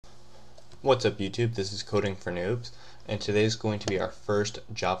What's up YouTube, this is Coding for Noobs, and today is going to be our first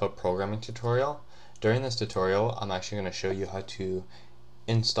Java programming tutorial. During this tutorial, I'm actually going to show you how to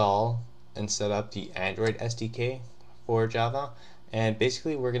install and set up the Android SDK for Java, and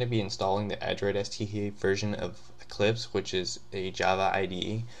basically we're going to be installing the Android SDK version of Eclipse, which is a Java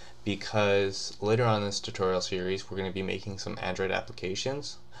IDE, because later on in this tutorial series we're going to be making some Android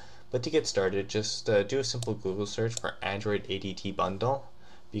applications. But to get started, just do a simple Google search for Android ADT bundle,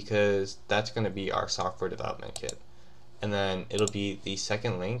 because that's going to be our software development kit. And then it'll be the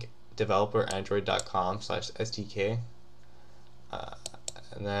second link, developerandroid.com/SDK.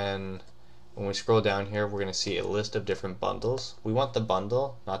 And then when we scroll down here, we're going to see a list of different bundles. We want the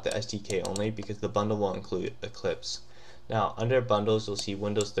bundle, not the SDK only, because the bundle will include Eclipse. Now, under bundles, you'll see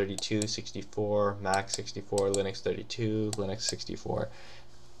Windows 32, 64, Mac 64, Linux 32, Linux 64.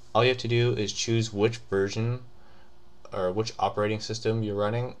 All you have to do is choose which version or which operating system you're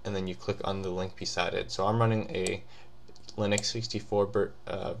running, and then you click on the link beside it. So I'm running a Linux 64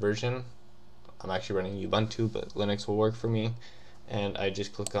 version. I'm actually running Ubuntu, but Linux will work for me. And I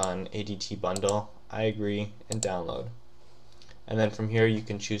just click on ADT bundle, I agree, and download. And then from here you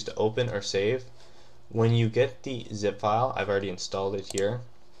can choose to open or save. When you get the zip file, I've already installed it here,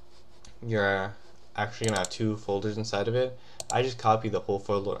 you're actually going to have two folders inside of it. I just copy the whole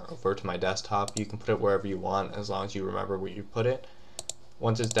folder over to my desktop. You can put it wherever you want as long as you remember where you put it.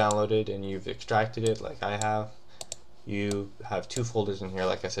 Once it's downloaded and you've extracted it like I have, you have two folders in here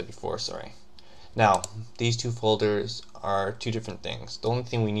like I said before, sorry. Now, these two folders are two different things. The only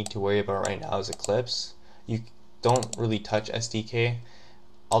thing we need to worry about right now is Eclipse. You don't really touch SDK.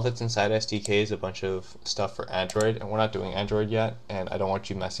 All that's inside SDK is a bunch of stuff for Android, and we're not doing Android yet, and I don't want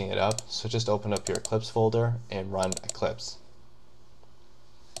you messing it up. So just open up your Eclipse folder and run Eclipse.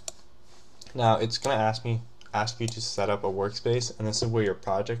 Now it's going to ask you to set up a workspace, and this is where your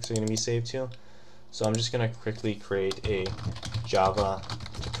projects are going to be saved to. So I'm just going to quickly create a Java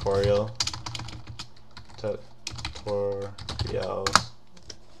tutorials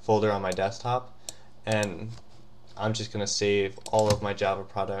folder on my desktop, and I'm just going to save all of my Java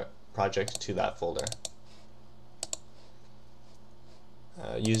projects to that folder.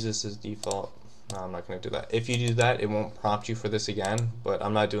 Use this as default. No, I'm not going to do that. If you do that, it won't prompt you for this again, but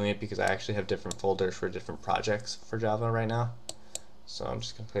I'm not doing it because I actually have different folders for different projects for Java right now. So I'm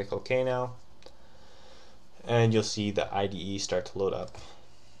just going to click OK now, and you'll see the IDE start to load up.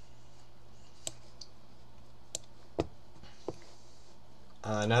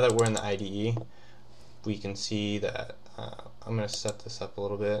 Now that we're in the IDE, we can see that I'm going to set this up a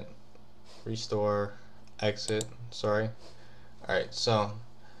little bit. Restore, exit, sorry. Alright, so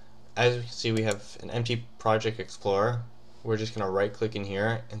as you can see, we have an empty project explorer. We're just going to right click in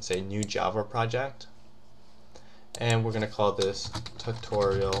here and say new Java project, and we're going to call this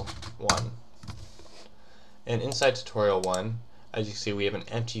tutorial 1. And inside tutorial 1, as you can see, we have an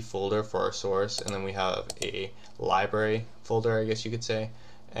empty folder for our source, and then we have a library folder, I guess you could say.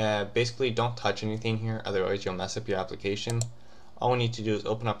 Basically, don't touch anything here, otherwise you'll mess up your application. All we need to do is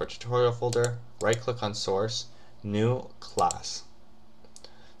open up our tutorial folder, right click on source, new class.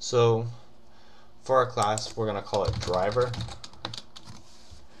 So for our class, we're going to call it driver,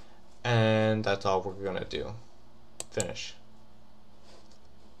 and that's all we're going to do. Finish.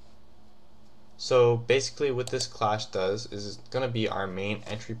 So basically what this class does is it's going to be our main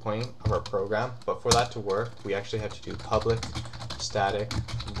entry point of our program, but for that to work we actually have to do public static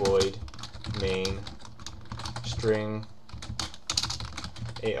void main string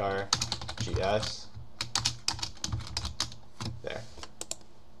args there.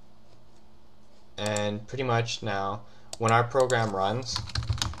 And pretty much now when our program runs,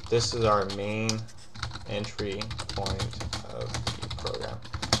 this is our main entry point of the program.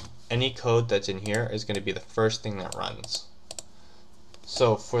 Any code that's in here is going to be the first thing that runs.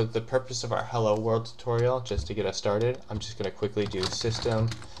 So for the purpose of our hello world tutorial, just to get us started, I'm just going to quickly do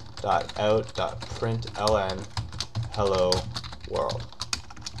system.out.println hello world.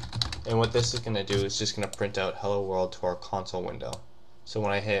 And what this is going to do is just going to print out hello world to our console window. So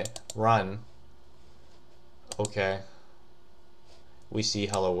when I hit run, okay, we see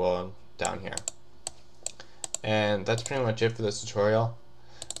hello world down here. And that's pretty much it for this tutorial.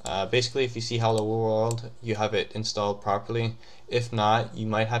 Basically, if you see hello world, you have it installed properly. If not, you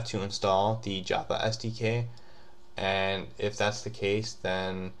might have to install the Java SDK, and if that's the case,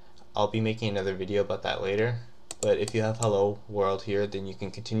 then I'll be making another video about that later. But if you have hello world here, then you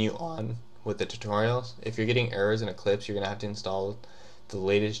can continue on with the tutorials. If you're getting errors in Eclipse, you're going to have to install the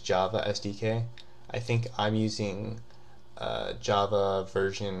latest Java SDK. I think I'm using Java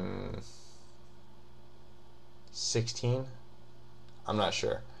version 16. I'm not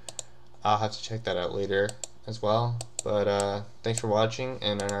sure. I'll have to check that out later as well. But thanks for watching,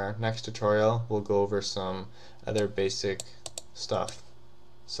 and in our next tutorial we'll go over some other basic stuff,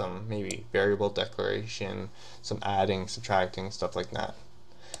 some maybe variable declaration, some adding, subtracting, stuff like that.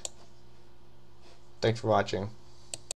 Thanks for watching.